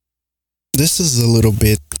this is a little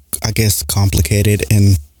bit, I guess, complicated,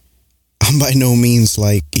 and I'm by no means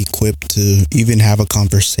like equipped to even have a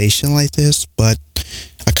conversation like this, but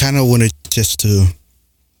I kind of wanted just to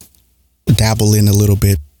dabble in a little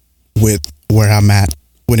bit with where I'm at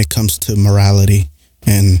when it comes to morality.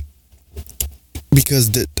 And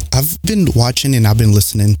because I've been watching and I've been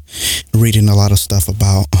listening, reading a lot of stuff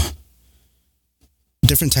about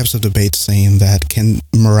different types of debates saying that can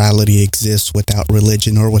morality exist without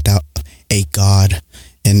religion or without a God,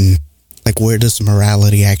 and like where does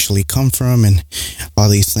morality actually come from and all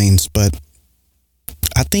these things. But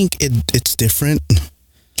I think it's different.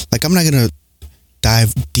 Like, I'm not gonna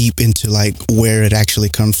dive deep into like where it actually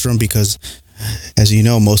comes from, because as you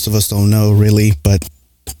know, most of us don't know really. But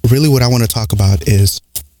really what I want to talk about is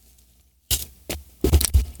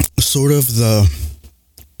sort of the,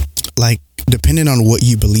 like, depending on what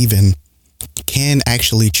you believe in can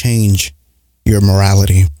actually change your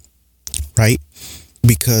morality, right?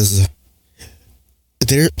 Because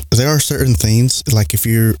there are certain things, like if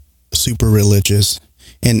you're super religious,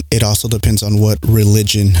 and it also depends on what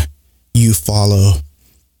religion you follow,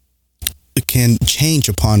 it can change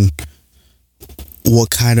upon what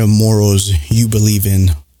kind of morals you believe in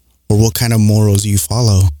or what kind of morals you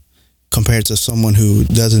follow, compared to someone who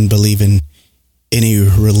doesn't believe in any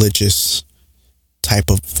religious type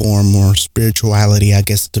of form or spirituality. I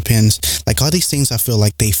guess it depends. Like, all these things, I feel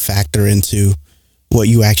like they factor into what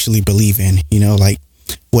you actually believe in, you know, like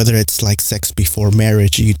whether it's like sex before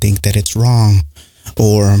marriage, you think that it's wrong,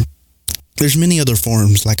 or there's many other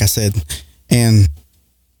forms, like I said. And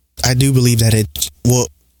I do believe that well,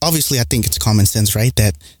 obviously I think it's common sense, right?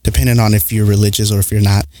 That depending on if you're religious or if you're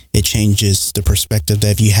not, it changes the perspective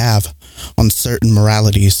that you have on certain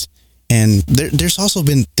moralities. And there's also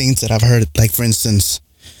been things that I've heard, like, for instance,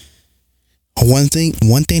 one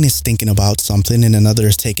thing is thinking about something and another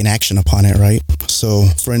is taking action upon it, right? So,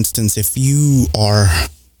 for instance, if you're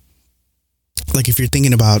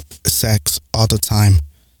thinking about sex all the time,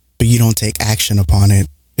 but you don't take action upon it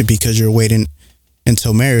because you're waiting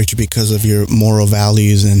until marriage because of your moral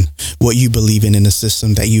values and what you believe in the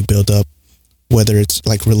system that you build up, whether it's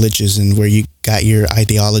like religious and where you got your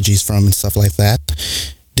ideologies from and stuff like that,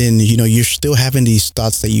 then, you know, you're still having these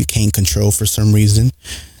thoughts that you can't control for some reason,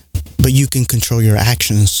 but you can control your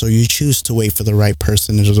actions. So you choose to wait for the right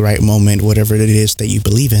person or the right moment, whatever it is that you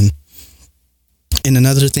believe in. And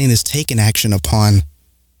another thing is taking action upon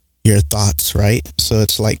your thoughts, right? So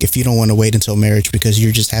it's like, if you don't want to wait until marriage because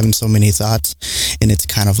you're just having so many thoughts, and it's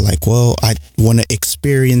kind of like, well, I want to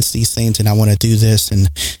experience these things and I want to do this, and,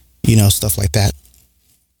 you know, stuff like that.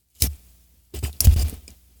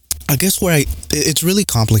 I guess it's really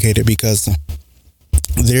complicated because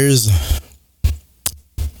I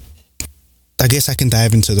guess I can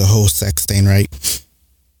dive into the whole sex thing, right?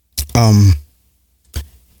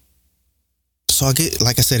 So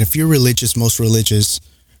like I said, if you're religious, most religious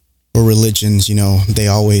or religions, you know, they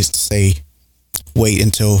always say, wait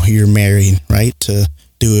until you're married, right? To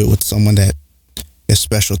do it with someone that is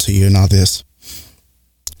special to you and all this.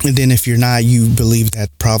 And then if you're not, you believe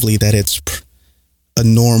that probably that it's a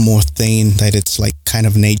normal thing, that it's like kind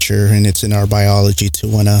of nature and it's in our biology to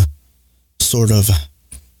want to sort of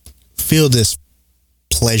feel this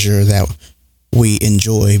pleasure that we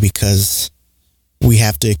enjoy because we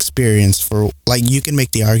have to experience for, like, you can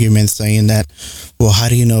make the argument saying that, well, how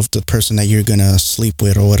do you know if the person that you're going to sleep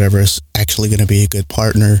with or whatever is actually going to be a good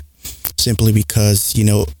partner? Simply because, you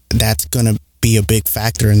know, that's going to be a big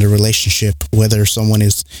factor in the relationship, whether someone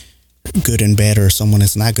is good in bed or someone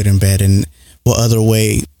is not good in bed. And what other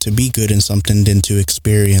way to be good in something than to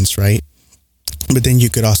experience, right? But then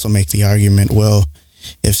you could also make the argument, well,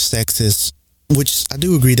 if sex is, which I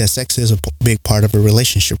do agree that sex is a big part of a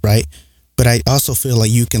relationship, right? But I also feel like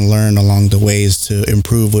you can learn along the ways to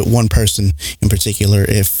improve with one person in particular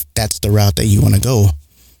if that's the route that you want to go.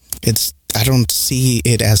 I don't see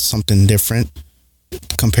it as something different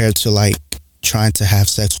compared to like trying to have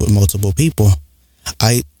sex with multiple people.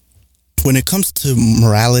 When it comes to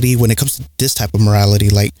morality, when it comes to this type of morality,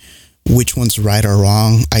 like which one's right or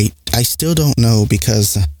wrong, I still don't know,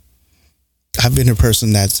 because I've been a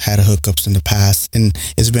person that's had hookups in the past, and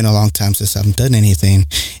it's been a long time since I've done anything.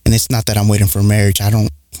 And it's not that I'm waiting for marriage. I don't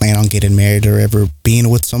plan on getting married or ever being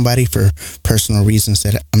with somebody for personal reasons,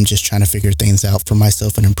 that I'm just trying to figure things out for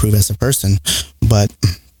myself and improve as a person. But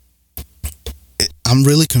I'm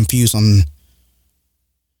really confused on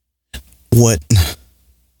where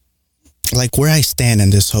I stand in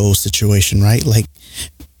this whole situation, right? Like,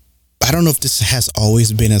 I don't know if this has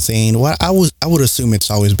always been a thing. Well, I would assume it's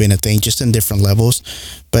always been a thing, just in different levels.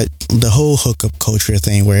 But the whole hookup culture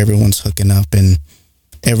thing, where everyone's hooking up and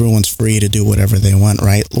everyone's free to do whatever they want,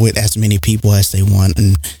 right? With as many people as they want.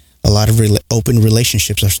 And a lot of open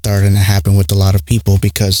relationships are starting to happen with a lot of people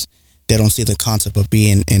because they don't see the concept of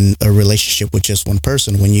being in a relationship with just one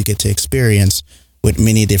person when you get to experience with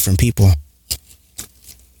many different people.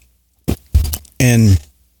 And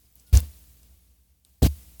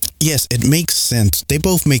yes, it makes sense. They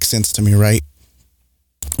both make sense to me, right?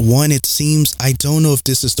 One, it seems, I don't know if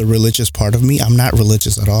this is the religious part of me. I'm not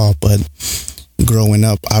religious at all, but growing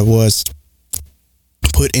up, I was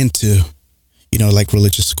put into, like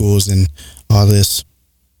religious schools and all this.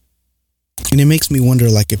 And it makes me wonder,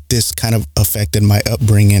 like, if this kind of affected my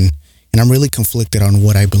upbringing. And I'm really conflicted on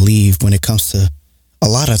what I believe when it comes to a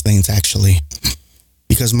lot of things, actually.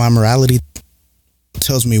 Because my morality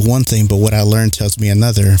tells me one thing, but what I learned tells me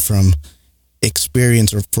another from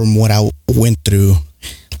experience or from what I went through.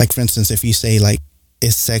 Like, for instance, if you say, like,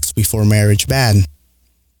 is sex before marriage bad?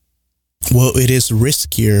 Well, it is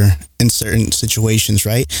riskier in certain situations,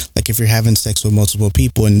 right? Like if you're having sex with multiple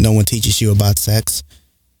people and no one teaches you about sex,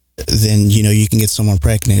 then, you can get someone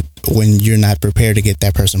pregnant when you're not prepared to get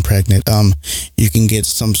that person pregnant. You can get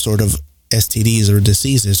some sort of STDs or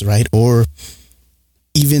diseases, right? Or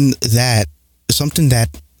even that, something that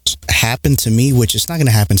happened to me, which is not going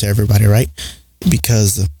to happen to everybody, right?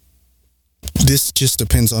 Because this just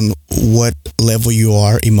depends on what level you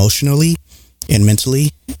are emotionally and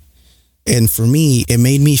mentally. And for me, it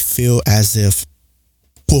made me feel as if,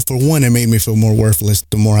 well, for one, it made me feel more worthless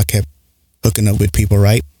the more I kept hooking up with people,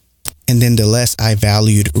 right? And then the less I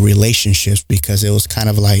valued relationships, because it was kind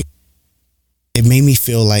of like, it made me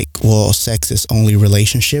feel like, well, sex is only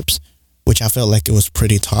relationships, which I felt like it was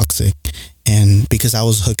pretty toxic. And because I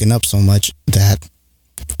was hooking up so much that,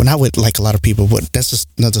 well, not with like a lot of people, but that's just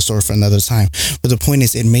another story for another time. But the point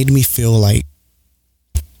is, it made me feel like,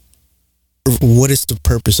 what is the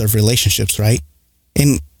purpose of relationships, right?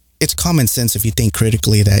 And it's common sense if you think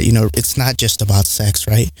critically that, it's not just about sex,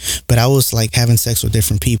 right? But I was like having sex with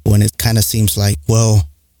different people, and it kind of seems like, well,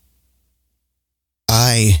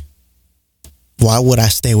 why would I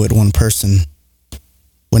stay with one person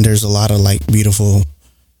when there's a lot of like beautiful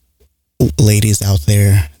ladies out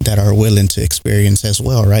there that are willing to experience as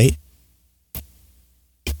well, right?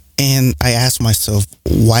 And I asked myself,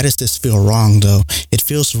 why does this feel wrong though? It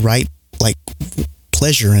feels right, like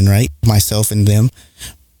pleasuring, right? Myself and them,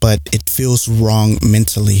 but it feels wrong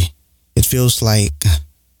mentally. It feels like,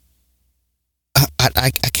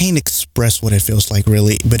 I can't express what it feels like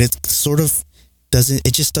really, but it sort of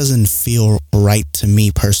it just doesn't feel right to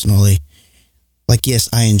me personally. Like, yes,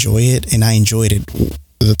 I enjoy it, and I enjoyed it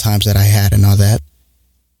the times that I had and all that,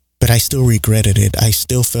 but I still regretted it. I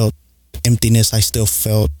still felt emptiness. I still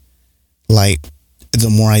felt like the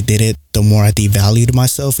more I did it, the more I devalued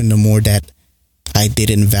myself, and the more that I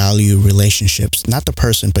didn't value relationships, not the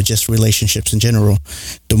person, but just relationships in general.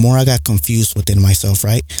 The more I got confused within myself,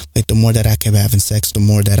 right? Like the more that I kept having sex, the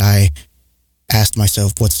more that I asked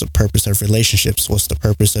myself, what's the purpose of relationships? What's the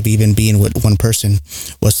purpose of even being with one person?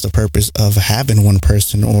 What's the purpose of having one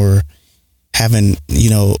person, or having,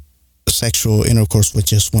 sexual intercourse with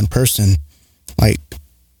just one person? Like,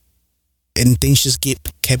 and things just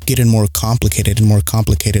kept getting more complicated and more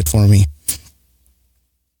complicated for me.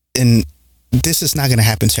 And this is not going to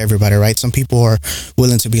happen to everybody, right? Some people are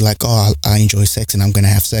willing to be like, oh, I enjoy sex and I'm going to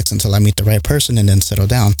have sex until I meet the right person and then settle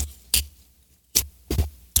down.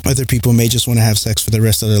 Other people may just want to have sex for the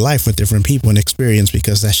rest of their life with different people and experience,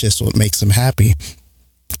 because that's just what makes them happy.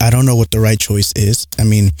 I don't know what the right choice is. I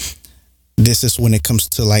mean, this is when it comes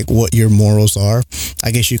to like what your morals are.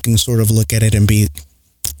 I guess you can sort of look at it and be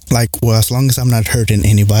like, well, as long as I'm not hurting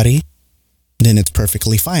anybody, then it's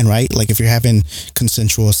perfectly fine, right? Like if you're having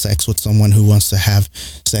consensual sex with someone who wants to have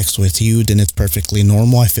sex with you, then it's perfectly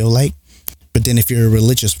normal, I feel like. But then if you're a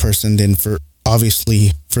religious person, then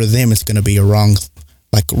obviously for them, it's going to be a wrong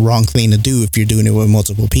thing to do if you're doing it with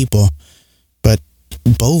multiple people. But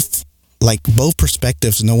both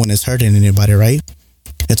perspectives, no one is hurting anybody, right?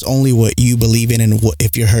 It's only what you believe in, and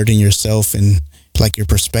if you're hurting yourself, and like your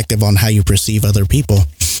perspective on how you perceive other people.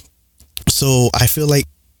 So I feel like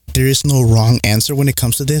there is no wrong answer when it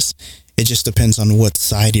comes to this. It just depends on what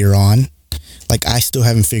side you're on. Like, I still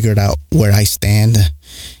haven't figured out where I stand.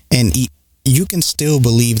 And you can still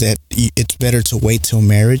believe that it's better to wait till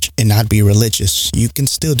marriage and not be religious. You can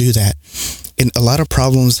still do that. And a lot of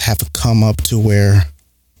problems have come up to where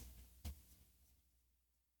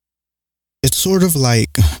it's sort of like,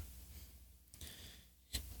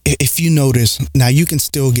 if you notice, now you can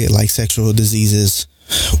still get like sexual diseases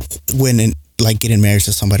when like getting married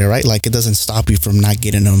to somebody, right? Like it doesn't stop you from not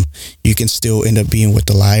getting them. You can still end up being with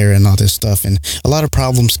the liar and all this stuff. And a lot of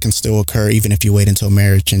problems can still occur even if you wait until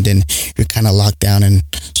marriage, and then you're kind of locked down and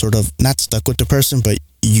sort of not stuck with the person, but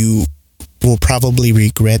you will probably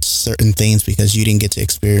regret certain things because you didn't get to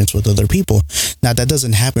experience with other people. Now that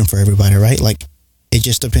doesn't happen for everybody, right? Like it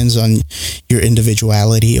just depends on your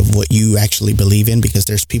individuality of what you actually believe in, because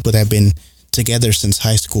there's people that have been together since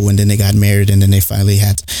high school and then they got married and then they finally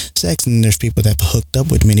had sex, and there's people that hooked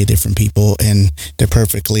up with many different people and they're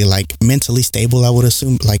perfectly like mentally stable, I would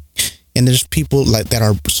assume, like, and there's people like that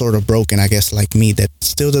are sort of broken, I guess, like me, that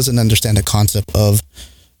still doesn't understand the concept of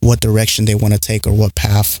what direction they want to take or what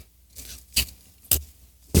path.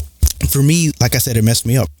 For me, like I said, it messed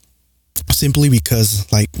me up simply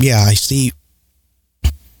because, like, yeah, I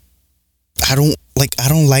don't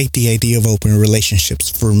like the idea of open relationships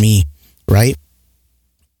for me, right?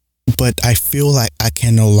 But I feel like I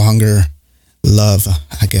can no longer love,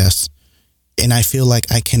 I guess. And I feel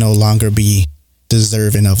like I can no longer be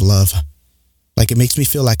deserving of love. Like it makes me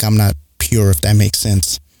feel like I'm not pure, if that makes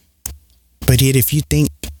sense. But yet if you think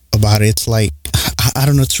about it, it's like, I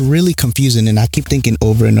don't know, it's really confusing, and I keep thinking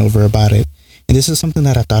over and over about it. And this is something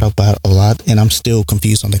that I thought about a lot, and I'm still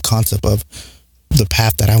confused on the concept of the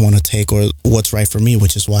path that I want to take or what's right for me,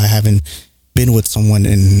 which is why I haven't been with someone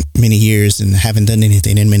in many years and haven't done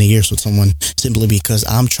anything in many years with someone, simply because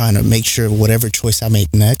I'm trying to make sure whatever choice I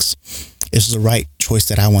make next is the right choice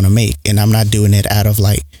that I want to make. And I'm not doing it out of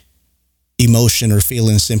like emotion or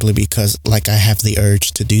feeling, simply because like I have the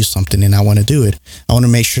urge to do something and I want to do it. I want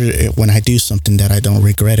to make sure when I do something that I don't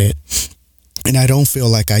regret it. And I don't feel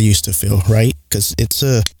like I used to feel, right? Because it's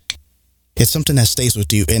something that stays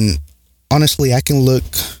with you. And honestly, I can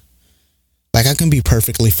be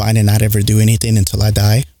perfectly fine and not ever do anything until I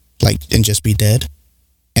die, like, and just be dead.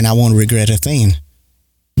 And I won't regret a thing.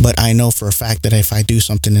 But I know for a fact that if I do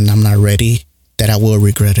something and I'm not ready, that I will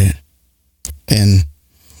regret it. And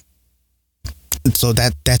so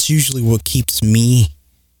that's usually what keeps me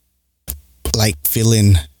like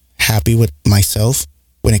feeling happy with myself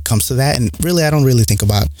when it comes to that. And really, I don't really think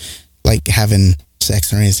about like having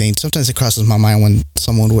sex or anything. Sometimes it crosses my mind when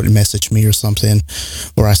someone would message me or something,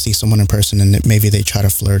 or I see someone in person and maybe they try to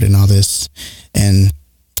flirt and all this, and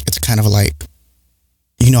it's kind of like,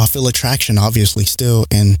 you know, I feel attraction obviously still,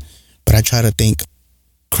 but I try to think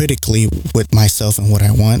critically with myself and what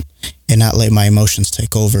I want and not let my emotions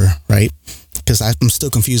take over, right? Because I'm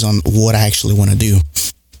still confused on what I actually want to do.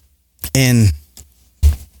 And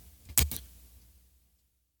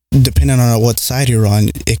depending on what side you're on,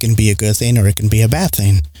 it can be a good thing or it can be a bad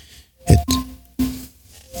thing.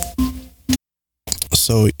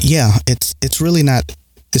 So yeah, it's really not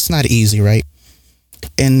easy, right?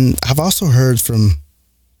 And I've also heard from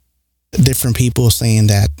different people saying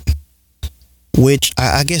that, which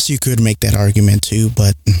I guess you could make that argument too,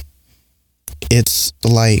 but it's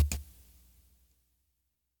like,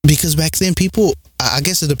 because back then people, I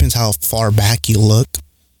guess it depends how far back you look.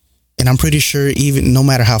 And I'm pretty sure even no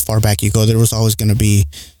matter how far back you go, there was always going to be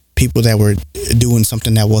people that were doing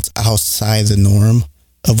something that was outside the norm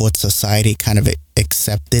of what society kind of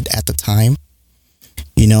accepted at the time.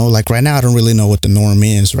 You know, like right now, I don't really know what the norm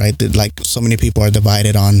is, right? Like so many people are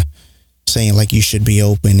divided on saying like you should be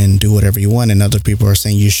open and do whatever you want, and other people are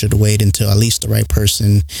saying you should wait until at least the right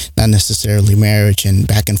person, not necessarily marriage, and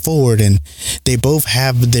back and forward. And they both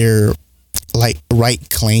have their like right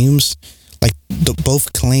claims. Like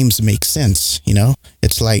both claims make sense, you know?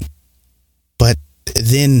 It's like, but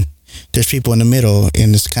then there's people in the middle,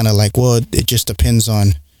 and it's kind of like, well, it just depends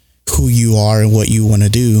on who you are and what you want to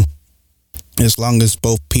do. As long as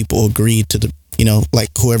both people agree to the, you know, like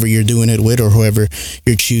whoever you're doing it with or whoever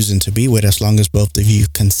you're choosing to be with, as long as both of you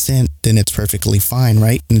consent, then it's perfectly fine,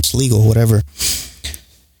 right? And it's legal, whatever.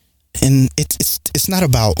 And it's not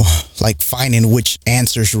about like finding which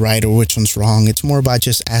answer's right or which one's wrong. It's more about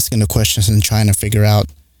just asking the questions and trying to figure out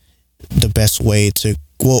the best way to,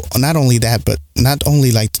 well, not only that, but not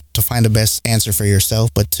only like to find the best answer for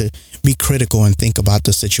yourself, but to be critical and think about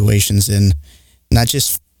the situations, and not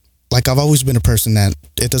just like, I've always been a person that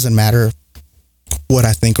it doesn't matter what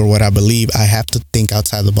I think or what I believe. I have to think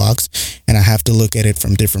outside the box, and I have to look at it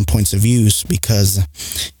from different points of views, because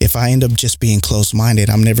if I end up just being close-minded,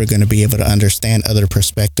 I'm never going to be able to understand other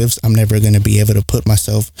perspectives. I'm never going to be able to put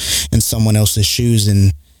myself in someone else's shoes.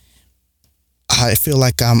 And I feel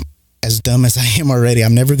like I'm as dumb as I am already.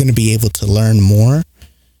 I'm never going to be able to learn more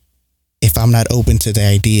if I'm not open to the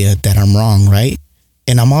idea that I'm wrong, right?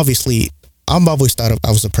 And I've always thought I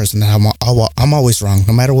was a person that I'm always wrong.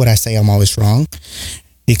 No matter what I say, I'm always wrong.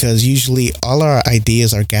 Because usually all our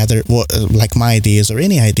ideas are gathered, well, like my ideas or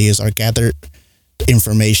any ideas are gathered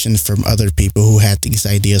information from other people who had these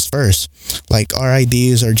ideas first. Like our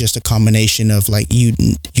ideas are just a combination of like you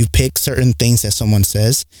pick certain things that someone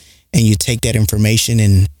says and you take that information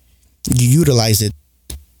and you utilize it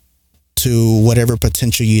to whatever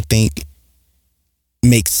potential you think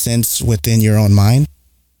makes sense within your own mind.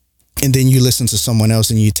 And then you listen to someone else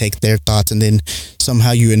and you take their thoughts and then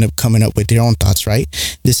somehow you end up coming up with your own thoughts, right?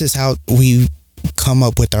 This is how we come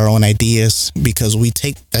up with our own ideas, because we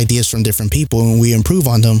take ideas from different people and we improve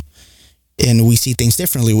on them and we see things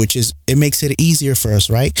differently, which is, it makes it easier for us,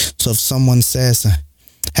 right? So if someone says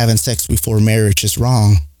having sex before marriage is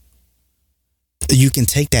wrong, you can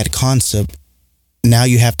take that concept. Now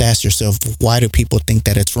you have to ask yourself, why do people think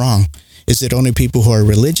that it's wrong? Is it only people who are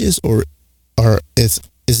religious, or is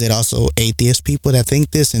it also atheist people that think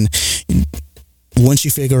this? And once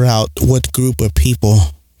you figure out what group of people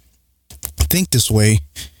think this way,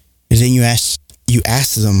 and then you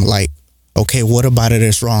ask them like, okay, what about it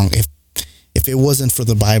is wrong? If it wasn't for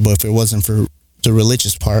the Bible, if it wasn't for the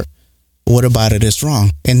religious part, what about it is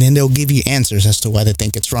wrong? And then they'll give you answers as to why they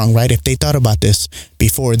think it's wrong, right? If they thought about this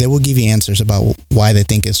before, they will give you answers about why they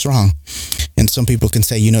think it's wrong. And some people can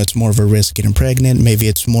say, it's more of a risk getting pregnant. Maybe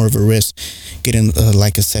it's more of a risk getting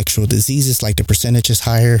like a sexual diseases, like the percentage is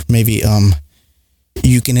higher. Maybe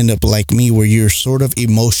you can end up like me, where you're sort of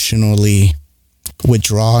emotionally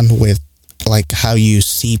withdrawn with like how you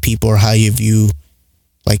see people or how you view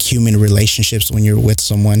like human relationships when you're with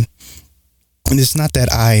someone. And it's not that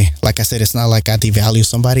like I said, it's not like I devalue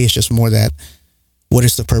somebody. It's just more that, what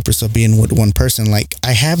is the purpose of being with one person? Like,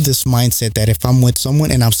 I have this mindset that if I'm with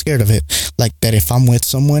someone, and I'm scared of it, like that if I'm with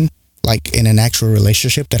someone, like in an actual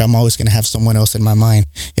relationship, that I'm always going to have someone else in my mind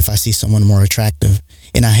if I see someone more attractive.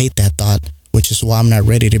 And I hate that thought, which is why I'm not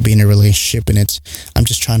ready to be in a relationship. And I'm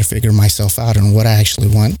just trying to figure myself out on what I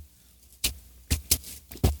actually want.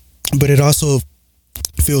 But it also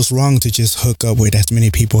feels wrong to just hook up with as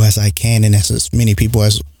many people as I can and as many people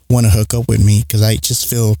as want to hook up with me, because I just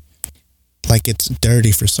feel like it's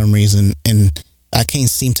dirty for some reason, and I can't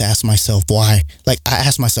seem to ask myself why. Like, I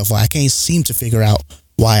ask myself why. I can't seem to figure out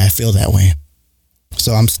why I feel that way.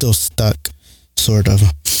 So I'm still stuck, sort of.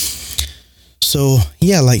 So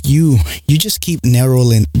yeah, like you just keep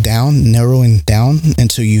narrowing down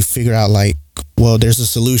until you figure out like, well, there's a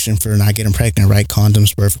solution for not getting pregnant, right?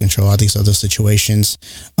 Condoms, birth control, all these other situations,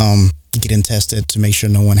 getting tested to make sure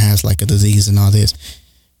no one has like a disease and all this.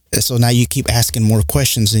 So now you keep asking more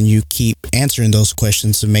questions and you keep answering those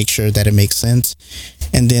questions to make sure that it makes sense.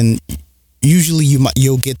 And then usually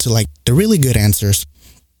you'll get to like the really good answers,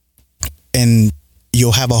 and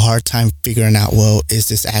you'll have a hard time figuring out, well, is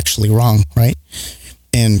this actually wrong, right?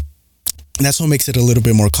 And that's what makes it a little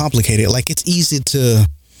bit more complicated. Like, it's easy to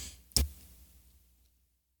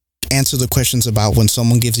answer the questions about when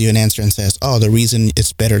someone gives you an answer and says, oh, the reason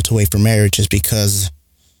it's better to wait for marriage is because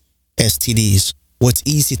STDs. What's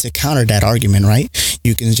easy to counter that argument, right?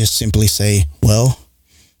 You can just simply say, well,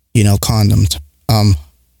 condoms,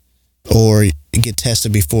 or get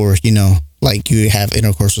tested before, like you have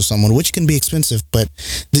intercourse with someone, which can be expensive, but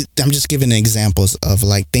I'm just giving examples of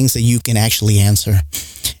like things that you can actually answer.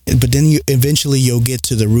 But then you'll get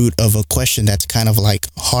to the root of a question that's kind of like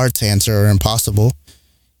hard to answer or impossible.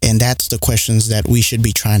 And that's the questions that we should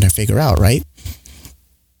be trying to figure out, right?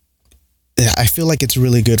 I feel like it's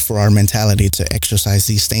really good for our mentality to exercise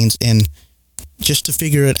these things and just to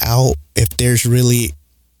figure it out if there's really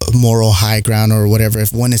a moral high ground or whatever,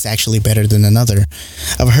 if one is actually better than another.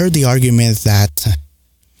 I've heard the argument that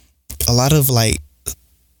a lot of like,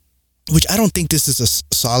 which I don't think this is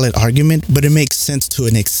a solid argument, but it makes sense to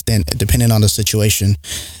an extent, depending on the situation,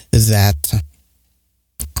 that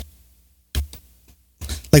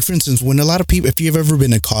like, for instance, when a lot of people, if you've ever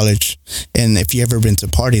been to college and if you've ever been to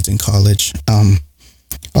parties in college,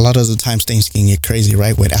 a lot of the times things can get crazy,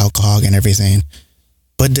 right? With alcohol and everything.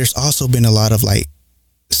 But there's also been a lot of like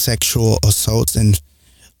sexual assaults and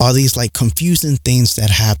all these like confusing things that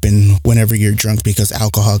happen whenever you're drunk because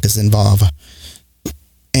alcohol is involved.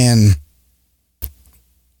 And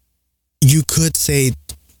you could say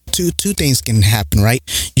two things can happen, right?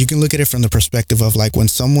 You can look at it from the perspective of like when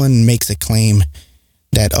someone makes a claim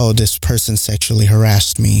that, oh, this person sexually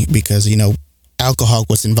harassed me because, alcohol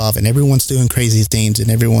was involved and everyone's doing crazy things and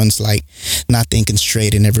everyone's like not thinking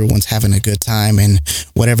straight and everyone's having a good time and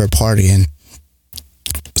whatever partying.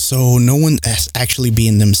 So no one is actually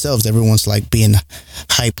being themselves. Everyone's like being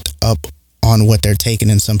hyped up on what they're taking,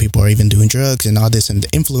 and some people are even doing drugs and all this and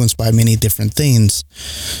influenced by many different things.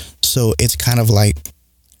 So it's kind of like,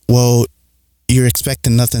 well, you're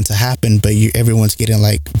expecting nothing to happen, but everyone's getting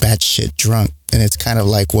like batshit drunk. And it's kind of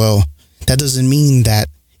like, well, that doesn't mean that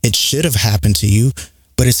it should have happened to you,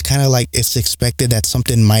 but it's kind of like it's expected that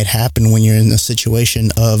something might happen when you're in a situation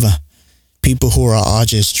of people who are all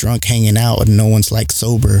just drunk hanging out and no one's like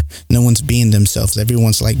sober, no one's being themselves,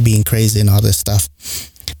 everyone's like being crazy and all this stuff.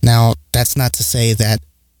 Now, that's not to say that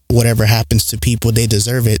whatever happens to people, they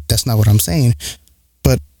deserve it. That's not what I'm saying.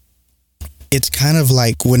 But it's kind of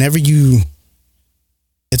like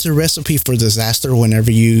it's a recipe for disaster whenever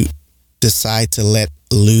you decide to let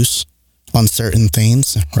loose on certain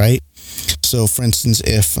things, right? So, for instance,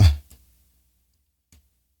 if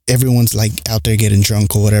everyone's like out there getting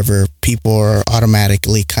drunk or whatever, people are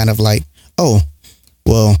automatically kind of like, oh,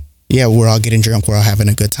 well, yeah, we're all getting drunk, we're all having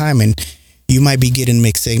a good time. And you might be getting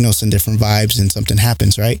mixed signals and different vibes and something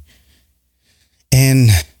happens, right? And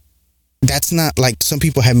that's not like, some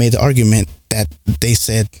people have made the argument that they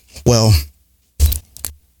said, well,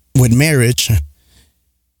 with marriage,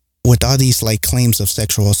 with all these like claims of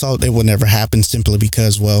sexual assault, it would never happen simply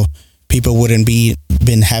because, well, people wouldn't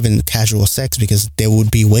been having casual sex because they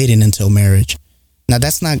would be waiting until marriage. Now,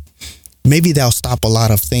 that's not, maybe that'll stop a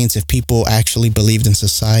lot of things if people actually believed in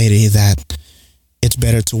society that it's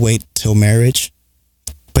better to wait till marriage.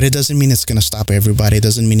 But it doesn't mean it's going to stop everybody. It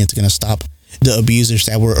doesn't mean it's going to stop the abusers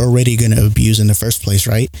that were already going to abuse in the first place,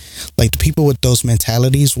 right? Like the people with those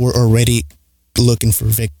mentalities were already looking for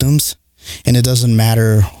victims, and it doesn't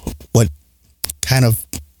matter what kind of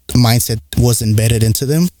mindset was embedded into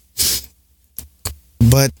them.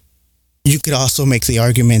 But you could also make the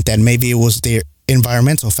argument that maybe it was their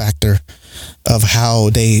environmental factor of how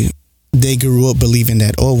they grew up believing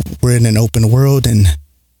that, oh, we're in an open world. And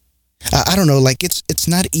I don't know, like it's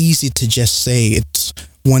not easy to just say it's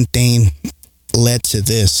one thing led to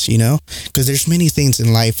this, you know, because there's many things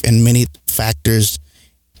in life and many factors,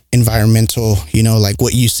 environmental, you know, like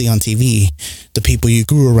what you see on TV, the people you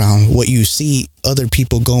grew around, what you see other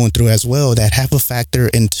people going through as well, that have a factor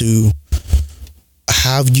into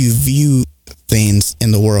how you view things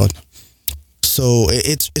in the world. So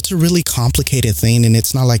it's a really complicated thing, and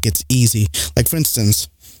it's not like it's easy. Like, for instance,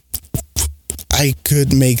 I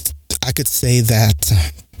could say that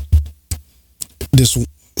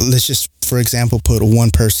let's just, for example, put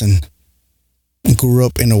one person grew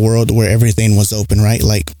up in a world where everything was open, right?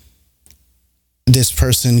 Like, this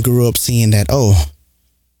person grew up seeing that, oh,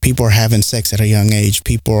 people are having sex at a young age.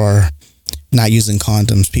 People are not using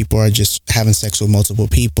condoms. People are just having sex with multiple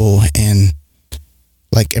people, and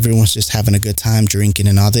like everyone's just having a good time drinking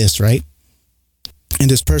and all this, right? And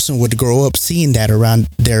this person would grow up seeing that around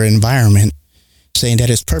their environment, saying that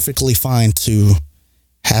it's perfectly fine to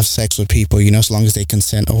have sex with people, you know, as long as they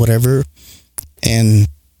consent or whatever. And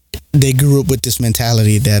they grew up with this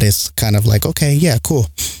mentality that it's kind of like, okay, yeah, cool.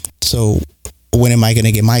 So when am I going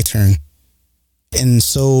to get my turn? And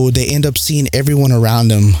so they end up seeing everyone around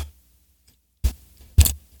them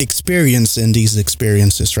experiencing these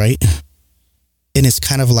experiences, right? And it's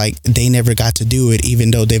kind of like they never got to do it,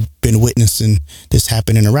 even though they've been witnessing this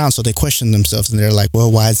happening around. So they question themselves and they're like,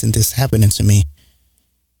 well, why isn't this happening to me?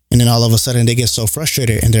 And then all of a sudden they get so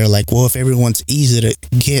frustrated and they're like, well, if everyone's easy to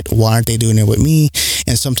get, why aren't they doing it with me?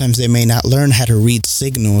 And sometimes they may not learn how to read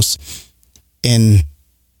signals. And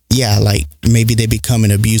yeah, like maybe they become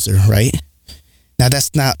an abuser, right?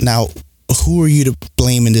 Now, who are you to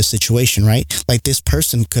blame in this situation, right? Like, this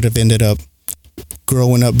person could have ended up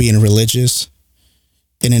growing up being religious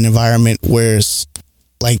in an environment where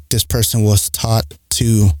like this person was taught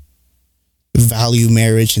to value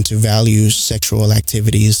marriage and to value sexual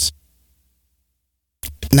activities.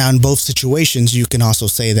 Now, in both situations, you can also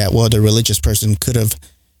say that, well, the religious person could have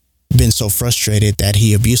been so frustrated that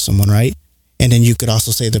he abused someone, right? And then you could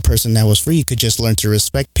also say the person that was free could just learn to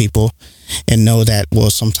respect people and know that,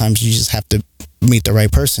 well, sometimes you just have to meet the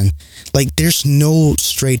right person. Like, there's no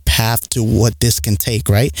straight path to what this can take,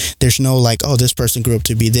 right? There's no like, oh, this person grew up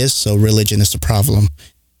to be this, so religion is the problem.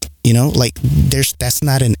 You know, like that's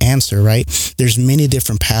not an answer, right? There's many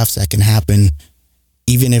different paths that can happen.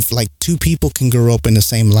 Even if like two people can grow up in the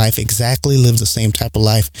same life, exactly live the same type of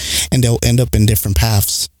life, and they'll end up in different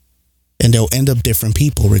paths and they'll end up different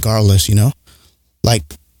people regardless, you know? Like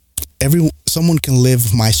someone can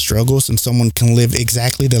live my struggles and someone can live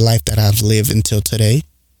exactly the life that I've lived until today,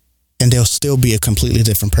 and they'll still be a completely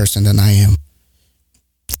different person than I am.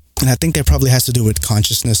 And I think that probably has to do with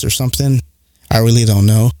consciousness or something. I really don't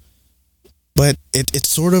know. But it's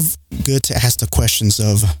sort of good to ask the questions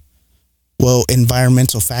of, well,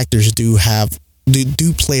 environmental factors do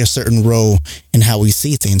play a certain role in how we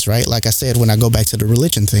see things, right? Like I said, when I go back to the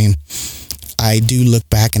religion thing, I do look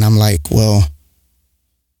back and I'm like, well,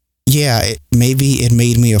 yeah, maybe it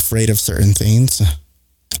made me afraid of certain things,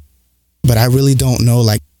 but I really don't know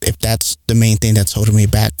like if that's the main thing that's holding me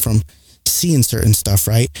back from seeing certain stuff,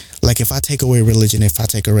 right? Like if I take away religion, if I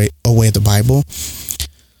take away the Bible,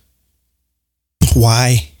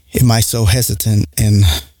 why am I so hesitant in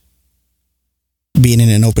being in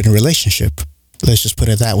an open relationship? Let's just put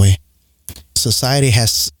it that way. Society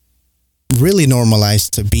has really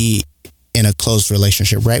normalized to be in a close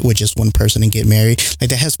relationship, right? With just one person and get married. Like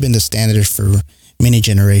that has been the standard for many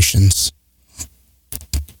generations.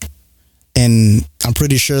 And I'm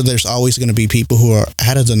pretty sure there's always going to be people who are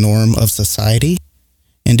out of the norm of society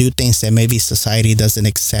and do things that maybe society doesn't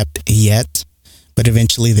accept yet, but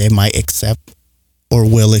eventually they might accept or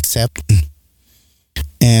will accept.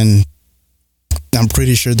 And I'm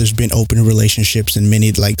pretty sure there's been open relationships and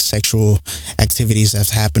many like sexual activities that have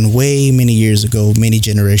happened way many years ago, many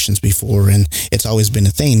generations before, and it's always been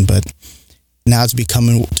a thing. But now it's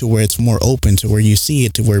becoming to where it's more open, to where you see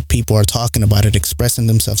it, to where people are talking about it, expressing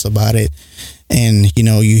themselves about it. And, you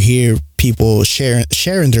know, you hear people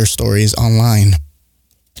sharing their stories online.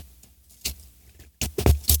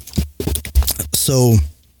 So,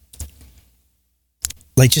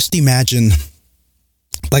 like, just imagine,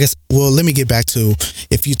 like, well, let me get back to,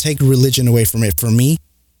 if you take religion away from it, for me,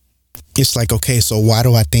 it's like, okay, so why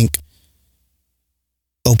do I think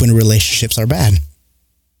open relationships are bad?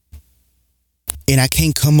 And I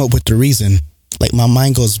can't come up with the reason. Like my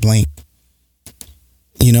mind goes blank.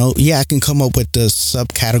 You know, yeah, I can come up with the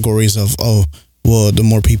subcategories of, oh, well, the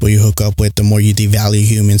more people you hook up with, the more you devalue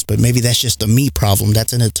humans. But maybe that's just a me problem.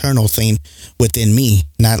 That's an eternal thing within me.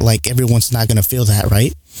 Not like everyone's not going to feel that,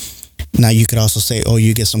 right? Now you could also say, oh,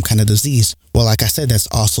 you get some kind of disease. Well, like I said, that's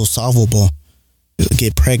also solvable.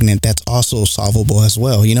 Get pregnant, that's also solvable as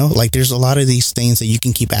well. You know, like there's a lot of these things that you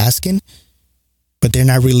can keep asking, but they're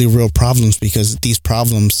not really real problems, because these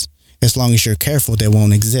problems, as long as you're careful, they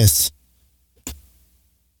won't exist.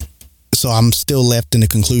 So I'm still left in the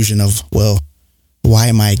conclusion of, well, why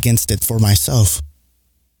am I against it for myself?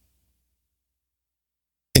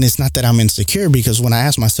 And it's not that I'm insecure, because when I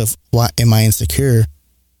ask myself, why am I insecure?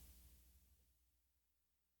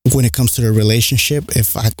 When it comes to the relationship,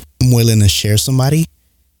 if I'm willing to share somebody,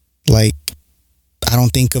 like, I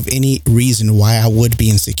don't think of any reason why I would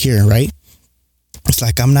be insecure, right? It's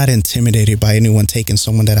like I'm not intimidated by anyone taking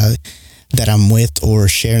someone that I'm with or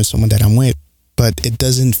sharing someone that I'm with, but it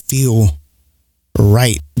doesn't feel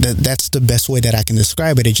right. That's the best way that I can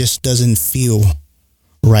describe it. It just doesn't feel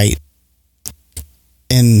right.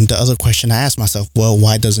 And the other question I ask myself, well,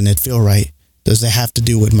 why doesn't it feel right? Does it have to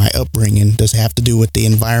do with my upbringing? Does it have to do with the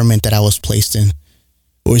environment that I was placed in?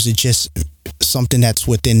 Or is it just something that's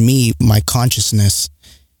within me, my consciousness,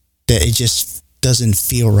 that it just doesn't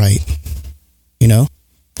feel right? You know?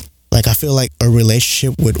 Like, I feel like a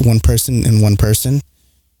relationship with one person and one person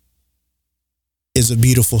is a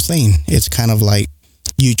beautiful thing. It's kind of like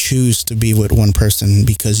you choose to be with one person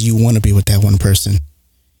because you want to be with that one person.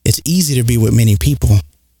 It's easy to be with many people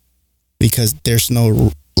because there's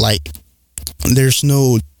no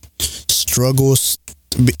struggles.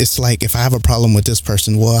 It's like, if I have a problem with this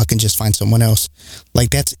person, well, I can just find someone else. Like,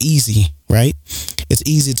 that's easy, right? It's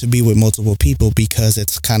easy to be with multiple people because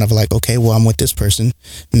it's kind of like, okay, well, I'm with this person.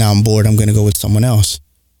 Now I'm bored. I'm going to go with someone else.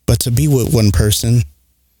 But to be with one person,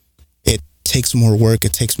 it takes more work.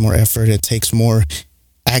 It takes more effort. It takes more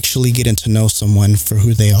actually getting to know someone for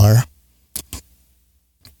who they are.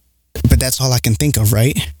 But that's all I can think of,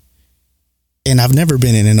 right? And I've never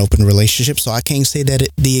been in an open relationship, so I can't say that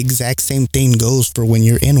the exact same thing goes for when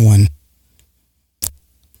you're in one.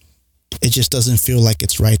 It just doesn't feel like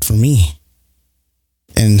it's right for me.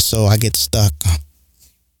 And so I get stuck.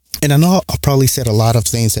 And I know I probably said a lot of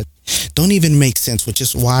things that don't even make sense, which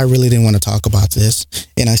is why I really didn't want to talk about this.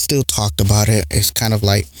 And I still talked about it. It's kind of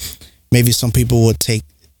like, maybe some people would take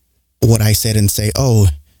what I said and say, oh,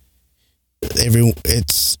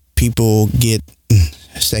 it's people get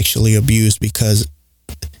sexually abused because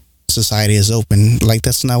society is open. Like,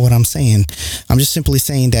 that's not what I'm saying. I'm just simply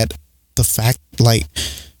saying that the fact, like,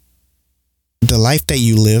 the life that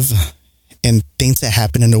you live and things that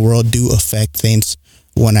happen in the world do affect things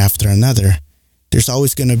one after another. There's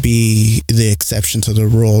always going to be the exception to the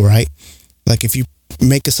rule, right? Like, if you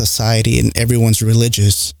make a society and everyone's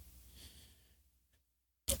religious,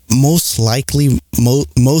 most likely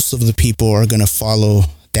most of the people are going to follow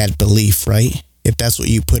that belief, right? If that's what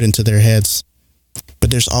you put into their heads. But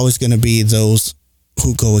there's always going to be those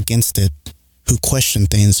who go against it, who question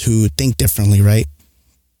things, who think differently, right?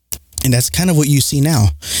 And that's kind of what you see now.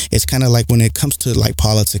 It's kind of like when it comes to like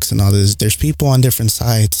politics and all this, there's people on different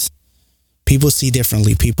sides. People see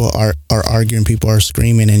differently. People are arguing. People are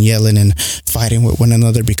screaming and yelling and fighting with one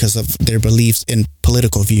another because of their beliefs and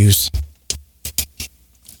political views.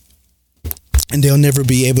 and they'll never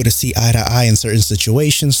be able to see eye to eye in certain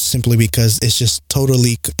situations simply because it's just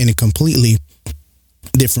totally and completely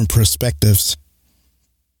different perspectives.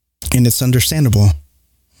 And it's understandable.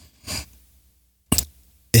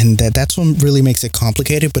 And that's what really makes it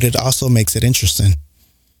complicated, but it also makes it interesting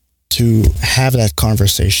to have that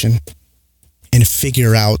conversation and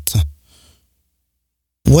figure out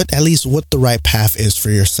at least what the right path is for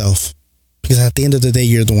yourself. Because at the end of the day,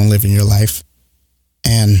 you're the one living your life.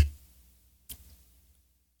 And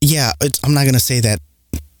yeah, I'm not going to say that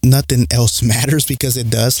nothing else matters, because it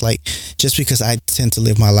does. Like, just because I tend to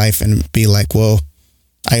live my life and be like, well,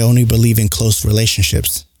 I only believe in close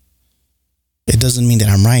relationships, it doesn't mean that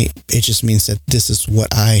I'm right. It just means that this is what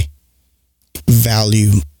I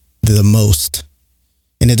value the most.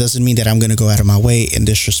 And it doesn't mean that I'm going to go out of my way and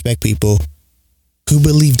disrespect people who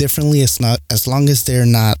believe differently. It's not, as long as they're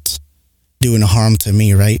not doing harm to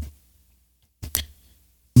me, right?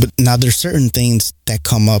 But now there's certain things that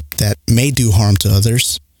come up that may do harm to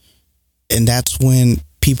others. And that's when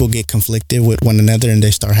people get conflicted with one another and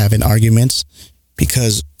they start having arguments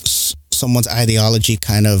because someone's ideology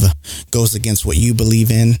kind of goes against what you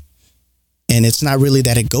believe in. And it's not really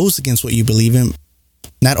that it goes against what you believe in.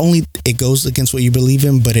 Not only it goes against what you believe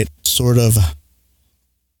in, but it sort of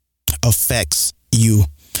affects you.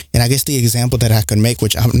 And I guess the example that I could make,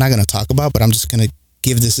 which I'm not going to talk about, but I'm just going to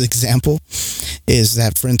give this example, is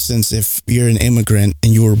that, for instance, if you're an immigrant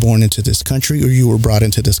and you were born into this country, or you were brought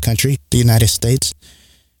into this country, the United States,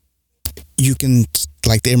 you can,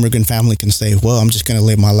 like the immigrant family can say, well, I'm just going to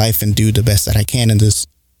live my life and do the best that I can in this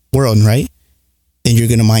world, right? And you're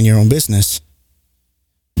going to mind your own business.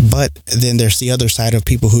 But then there's the other side of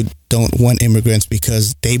people who don't want immigrants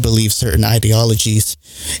because they believe certain ideologies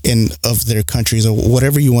of their countries, or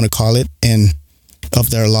whatever you want to call it, and of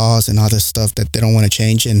their laws and all this stuff that they don't want to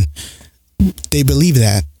change. And they believe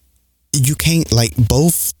that you can't, like,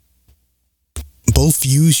 both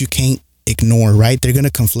views you can't ignore, right? They're going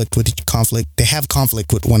to they have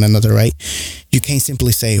conflict with one another, right? You can't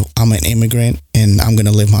simply say, I'm an immigrant and I'm going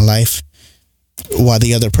to live my life, while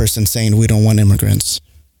the other person's saying we don't want immigrants.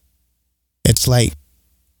 It's like,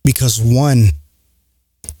 because one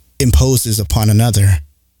imposes upon another.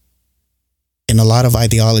 And a lot of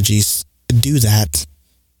ideologies do that,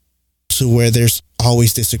 to where there's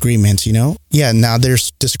always disagreements, you know? Yeah, now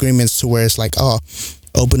there's disagreements to where it's like, oh,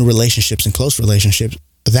 open relationships and close relationships.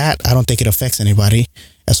 That, I don't think it affects anybody,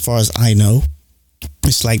 as far as I know.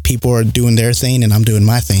 It's like people are doing their thing and I'm doing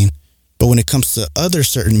my thing. But when it comes to other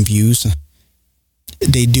certain views,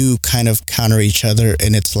 they do kind of counter each other.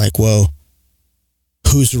 And it's like, well,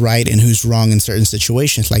 who's right and who's wrong in certain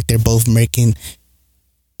situations? Like, they're both making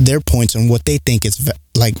their points on what they think is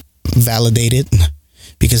validated,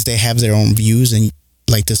 because they have their own views, and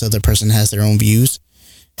like this other person has their own views.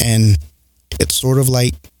 And it's sort of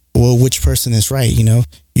like, well, which person is right? You know,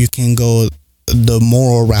 you can go the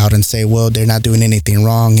moral route and say, well, they're not doing anything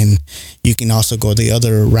wrong. And you can also go the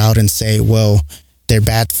other route and say, well, they're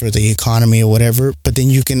bad for the economy or whatever. But then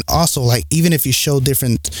you can also, like, even if you show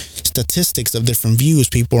different statistics of different views,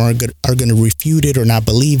 people are going to refute it or not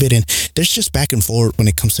believe it. And there's just back and forth when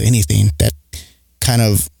it comes to anything that kind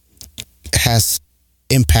of has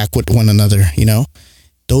impact with one another, you know?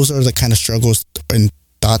 Those are the kind of struggles and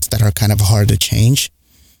thoughts that are kind of hard to change,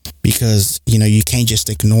 because, you know, you can't just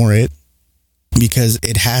ignore it, because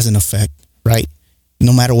it has an effect, right?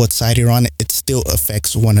 No matter what side you're on, it still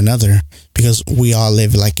affects one another, because we all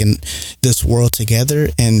live like in this world together,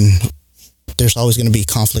 and there's always going to be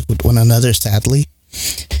conflict with one another, sadly,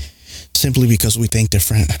 simply because we think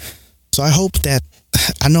different. So I hope that,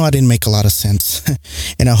 I know I didn't make a lot of sense,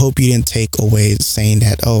 and I hope you didn't take away saying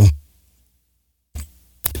that, oh,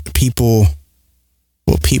 people,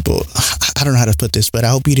 I don't know how to put this, but I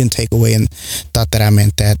hope you didn't take away and thought that I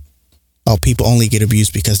meant that, oh, people only get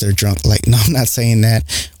abused because they're drunk. Like, no, I'm not saying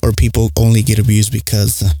that. Or people only get abused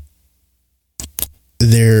because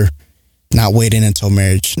they're not waiting until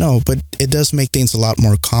marriage. No, but it does make things a lot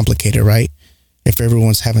more complicated, right? If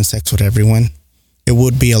everyone's having sex with everyone, it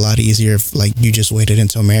would be a lot easier if, like, you just waited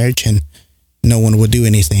until marriage and no one would do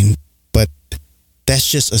anything. But that's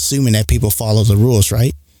just assuming that people follow the rules,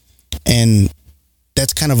 right? And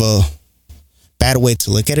that's kind of a bad way to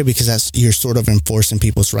look at it, because you're sort of enforcing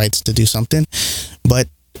people's rights to do something. But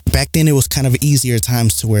back then it was kind of easier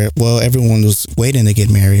times to where, well, everyone was waiting to get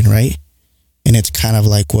married, right? And it's kind of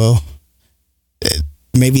like, well,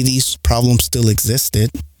 maybe these problems still existed,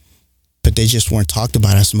 but they just weren't talked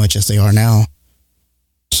about as much as they are now.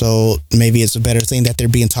 So maybe it's a better thing that they're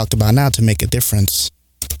being talked about now to make a difference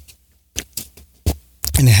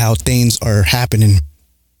in how things are happening,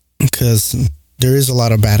 because there is a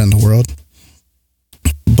lot of bad in the world.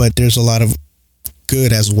 but there's a lot of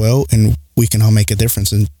good as well, and we can all make a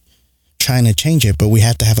difference in trying to change it. But we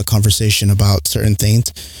have to have a conversation about certain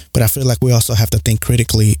things. But I feel like we also have to think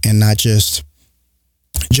critically and not just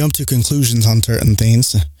jump to conclusions on certain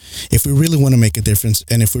things if we really want to make a difference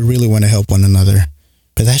and if we really want to help one another.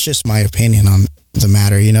 But that's just my opinion on the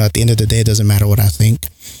matter. At the end of the day, it doesn't matter what I think.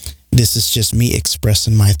 This is just me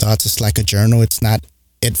expressing my thoughts. It's like a journal. It's not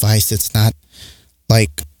advice. It's not like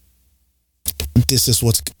this is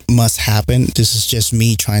what must happen. This is just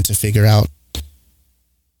me trying to figure out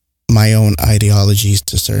my own ideologies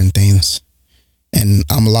to certain things. And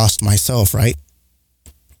I'm lost myself, right?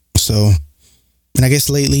 So, and I guess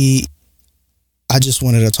lately, I just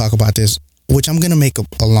wanted to talk about this, which I'm going to make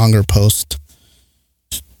a longer post,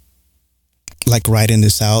 like writing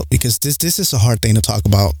this out, because this is a hard thing to talk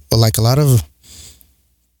about. But like a lot of,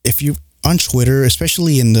 if you on Twitter,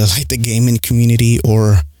 especially in the gaming community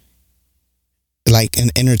or like in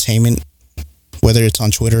entertainment, whether it's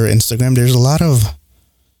on Twitter or Instagram, there's a lot of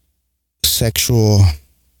sexual,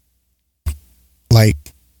 like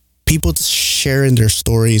people sharing their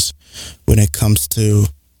stories when it comes to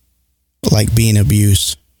like being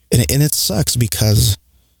abused. And it sucks because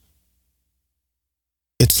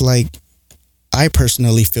it's like, I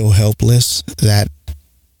personally feel helpless that,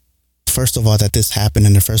 first of all, that this happened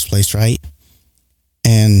in the first place, right?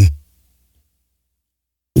 And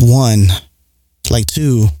one, like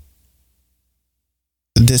two,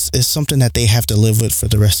 this is something that they have to live with for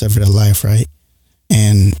the rest of their life, right?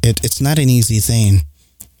 And it's not an easy thing.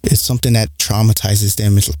 It's something that traumatizes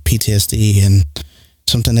them. It's PTSD and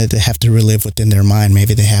something that they have to relive within their mind.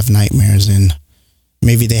 Maybe they have nightmares and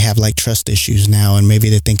maybe they have like trust issues now, and maybe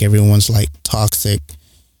they think everyone's like toxic.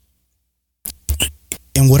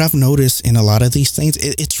 And what I've noticed in a lot of these things,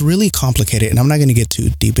 it's really complicated, and I'm not going to get too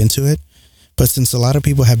deep into it. But since a lot of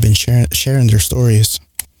people have been sharing their stories,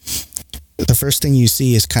 the first thing you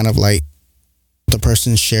see is kind of like the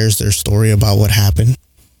person shares their story about what happened.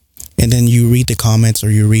 And then you read the comments or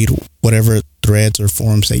you read whatever threads or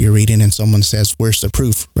forums that you're reading, and someone says, "Where's the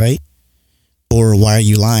proof?" Right? Or "Why are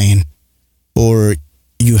you lying?" Or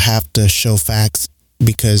you have to show facts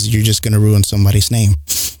because you're just going to ruin somebody's name.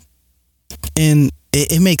 And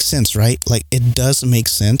it makes sense, right? Like, it does make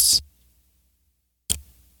sense.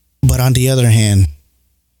 But on the other hand,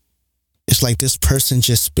 it's like this person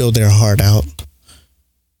just spilled their heart out.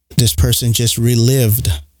 This person just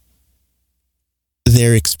relived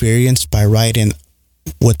their experience by writing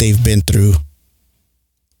what they've been through.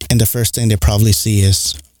 And the first thing they probably see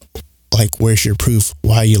is, like, where's your proof?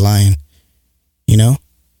 Why are you lying?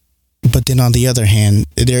 But then on the other hand,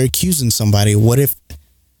 they're accusing somebody. What if,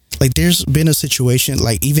 like, there's been a situation,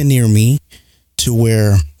 like, even near me, to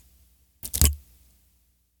where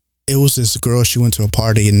it was this girl, she went to a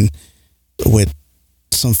party and with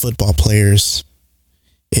some football players.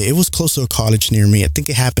 It was close to a college near me. I think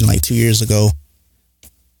it happened like 2 years ago.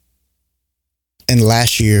 And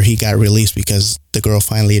last year he got released because the girl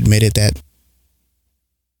finally admitted that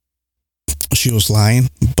she was lying.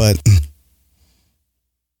 But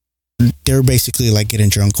they were basically like getting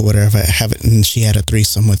drunk or whatever, and she had a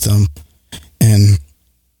threesome with them, and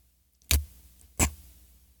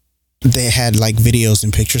they had like videos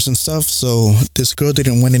and pictures and stuff. So this girl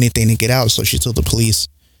didn't want anything to get out, so she told the police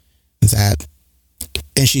that,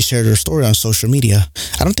 and she shared her story on social media.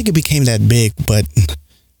 I don't think it became that big, but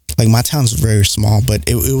like my town's very small, but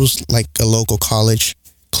it was like a local college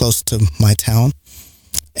close to my town,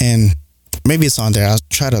 and maybe it's on there. I'll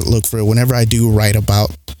try to look for it whenever I do write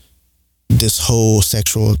about this whole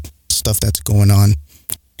sexual stuff that's going on,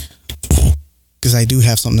 because I do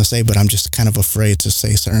have something to say, but I'm just kind of afraid to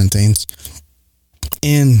say certain things.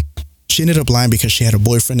 And she ended up lying because she had a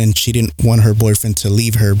boyfriend, and she didn't want her boyfriend to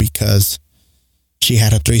leave her because she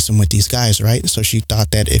had a threesome with these guys, right? So she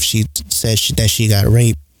thought that if she said that she got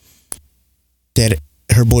raped, that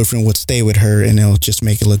her boyfriend would stay with her and it'll just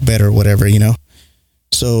make it look better or whatever,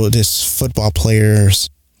 So this football players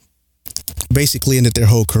basically ended their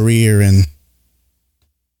whole career, and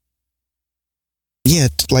yeah,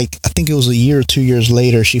 like I think it was a year or 2 years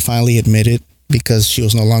later, she finally admitted because she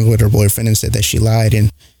was no longer with her boyfriend and said that she lied,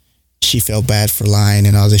 and she felt bad for lying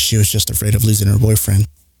and all this. She was just afraid of losing her boyfriend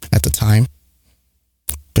at the time.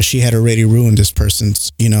 But she had already ruined this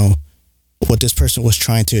person's, what this person was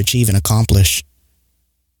trying to achieve and accomplish,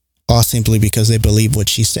 all simply because they believe what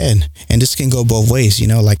she said. And this can go both ways,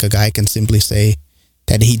 like a guy can simply say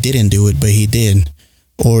that he didn't do it, but he did,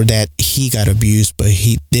 or that he got abused, but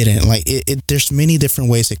he didn't. Like there's many different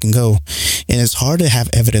ways it can go. And it's hard to have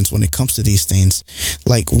evidence when it comes to these things.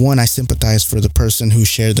 Like, one, I sympathize for the person who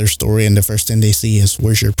shared their story, and the first thing they see is,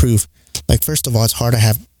 where's your proof? Like, first of all, it's hard to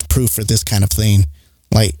have proof for this kind of thing.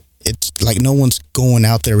 Like, it's like no one's going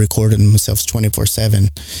out there recording themselves 24/7.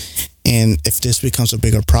 And if this becomes a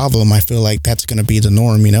bigger problem, I feel like that's going to be the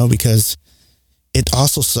norm, because it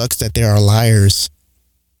also sucks that there are liars.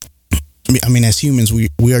 I mean, as humans,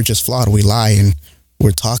 we are just flawed. We lie and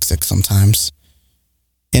we're toxic sometimes.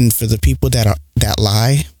 And for the people that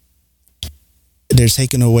lie, they're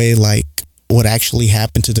taking away like what actually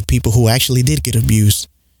happened to the people who actually did get abused.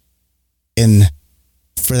 And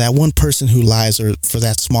for that one person who lies, or for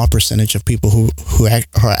that small percentage of people who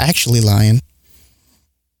are actually lying,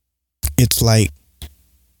 it's like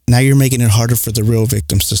now you're making it harder for the real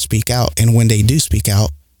victims to speak out. And when they do speak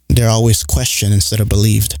out, they're always questioned instead of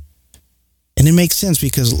believed. And it makes sense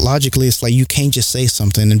because logically it's like you can't just say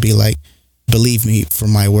something and be like, believe me for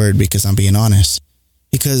my word because I'm being honest.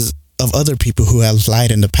 Because of other people who have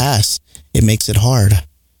lied in the past, it makes it hard.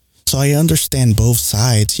 So I understand both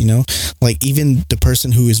sides, like even the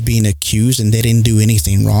person who is being accused and they didn't do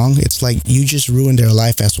anything wrong. It's like you just ruined their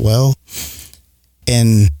life as well.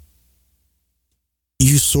 And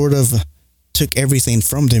you sort of took everything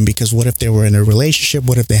from them, because what if they were in a relationship?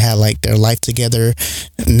 What if they had like their life together?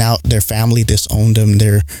 Now their family disowned them.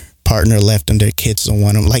 Their partner left them. Their kids don't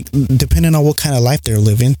want them. Like, depending on what kind of life they're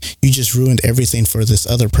living, you just ruined everything for this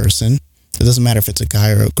other person. It doesn't matter if it's a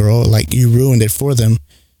guy or a girl. Like, you ruined it for them.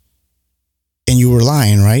 And you were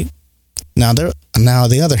lying, right? Now, on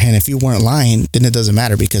the other hand, if you weren't lying, then it doesn't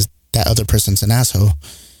matter because that other person's an asshole.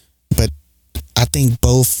 But I think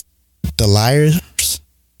both the liars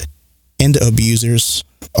and the abusers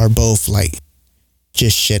are both like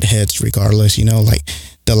just shitheads regardless, like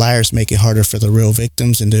the liars make it harder for the real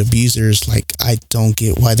victims, and the abusers, like, I don't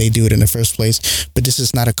get why they do it in the first place. But this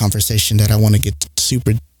is not a conversation that I want to get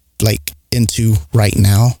super like into right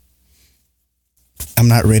now. I'm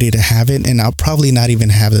not ready to have it, and I'll probably not even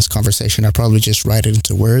have this conversation. I'll probably just write it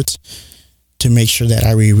into words to make sure that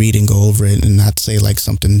I reread and go over it and not say like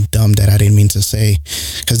something dumb that I didn't mean to say.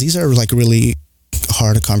 Because these are like really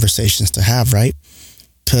hard conversations to have, right?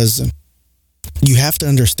 Because you have to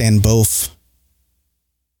understand both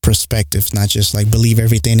perspectives, not just like believe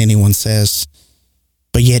everything anyone says.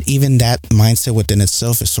 But yet even that mindset within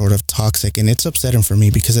itself is sort of toxic, and it's upsetting for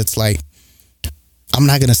me because it's like, I'm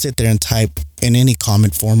not going to sit there and type in any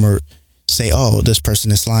comment form or say, oh, this person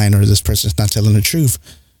is lying or this person is not telling the truth.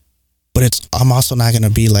 But I'm also not going to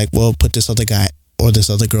be like, well, put this other guy or this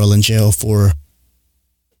other girl in jail for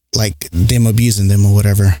like them abusing them or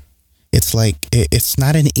whatever. It's like, it's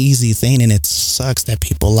not an easy thing, and it sucks that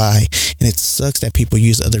people lie, and it sucks that people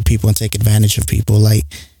use other people and take advantage of people. Like,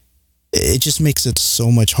 it just makes it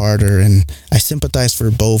so much harder, and I sympathize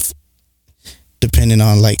for both, depending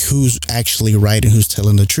on like who's actually right and who's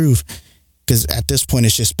telling the truth. Because at this point,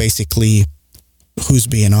 it's just basically who's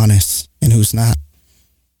being honest and who's not.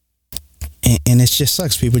 And it just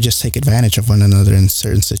sucks. People just take advantage of one another in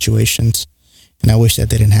certain situations. And I wish that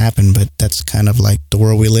didn't happen, but that's kind of like the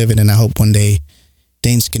world we live in. And I hope one day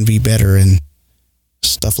things can be better and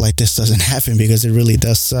stuff like this doesn't happen, because it really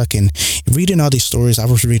does suck. And reading all these stories, I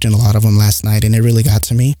was reading a lot of them last night, and it really got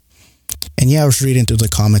to me. And yeah, I was reading through the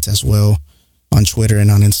comments as well on Twitter and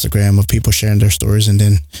on Instagram of people sharing their stories, and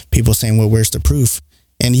then people saying, well, where's the proof?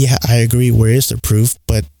 And yeah, I agree, where is the proof?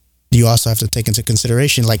 But you also have to take into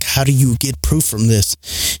consideration, like, how do you get proof from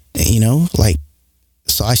this? Like,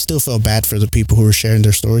 so I still feel bad for the people who are sharing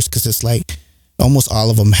their stories, because it's like almost all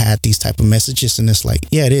of them had these type of messages, and it's like,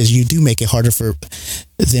 yeah, it is. You do make it harder for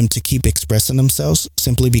them to keep expressing themselves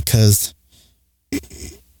simply because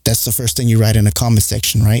that's the first thing you write in the comment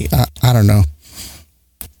section, right? I don't know.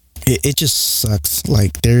 It just sucks.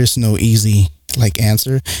 Like, there is no easy like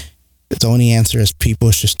answer. The only answer is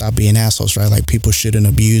people should stop being assholes, right? Like, people shouldn't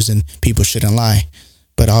abuse and people shouldn't lie.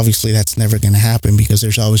 But obviously that's never going to happen, because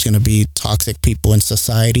there's always going to be toxic people in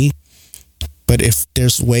society. But if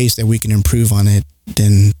there's ways that we can improve on it,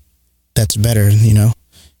 then that's better,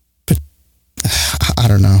 But I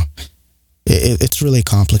don't know. It's really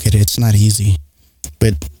complicated. It's not easy.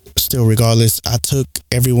 But still, regardless, I took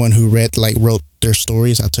everyone who wrote their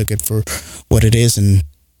stories, I took it for what it is. And,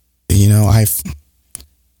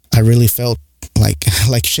 I really felt like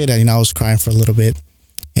shit. I was crying for a little bit,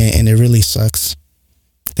 and it really sucks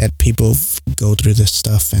that people go through this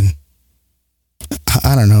stuff. And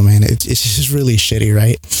I don't know, man. It's just really shitty,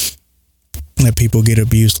 right? That people get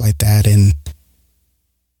abused like that, and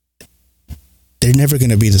they're never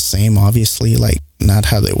going to be the same, obviously, like not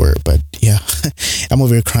how they were. But yeah, I'm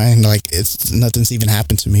over here crying like nothing's even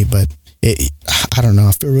happened to me. But I don't know.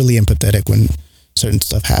 I feel really empathetic when certain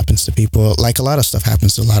stuff happens to people. Like, a lot of stuff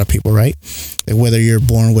happens to a lot of people, right? Like, whether you're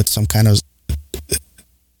born with some kind of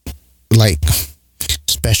like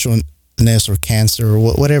specialness or cancer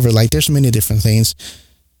or whatever. Like there's many different things,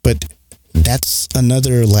 but that's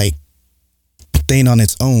another like thing on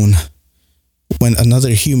its own. When another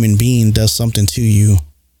human being does something to you,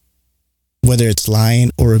 whether it's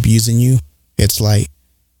lying or abusing you, it's like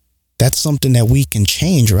that's something that we can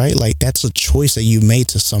change, right? Like that's a choice that you made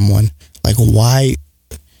to someone. Like why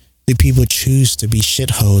do people choose to be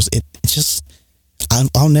shithoes? It just,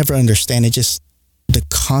 I'll never understand it. Just the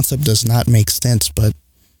concept does not make sense, but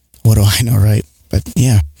what do I know, right? But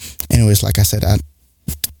yeah, anyways, like I said, I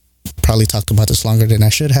probably talked about this longer than I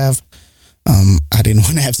should have. I didn't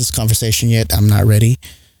want to have this conversation yet. I'm not ready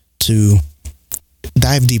to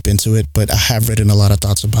dive deep into it, but I have written a lot of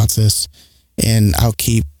thoughts about this, and I'll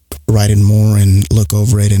keep writing more and look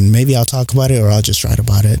over it, and maybe I'll talk about it or I'll just write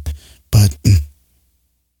about it. But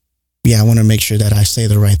yeah, I want to make sure that I say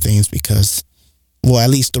the right things because, well, at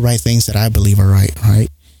least the right things that I believe are right?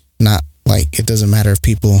 Not like it doesn't matter if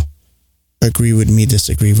people agree with me,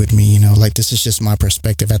 disagree with me, like this is just my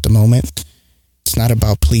perspective at the moment. It's not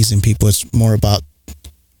about pleasing people. It's more about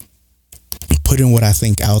putting what I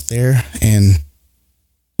think out there, and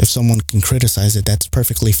if someone can criticize it, that's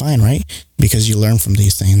perfectly fine, right? Because you learn from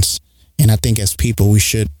these things. And I think as people, we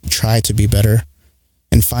should try to be better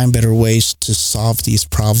and find better ways to solve these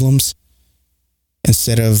problems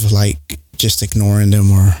instead of like just ignoring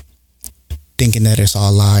them or thinking that it's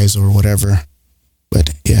all lies or whatever. But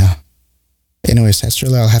yeah. Anyways, that's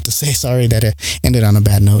really all I have to say. Sorry that it ended on a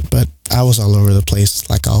bad note, but I was all over the place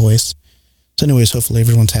like always. So anyways, hopefully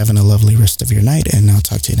everyone's having a lovely rest of your night, and I'll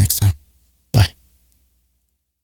talk to you next time.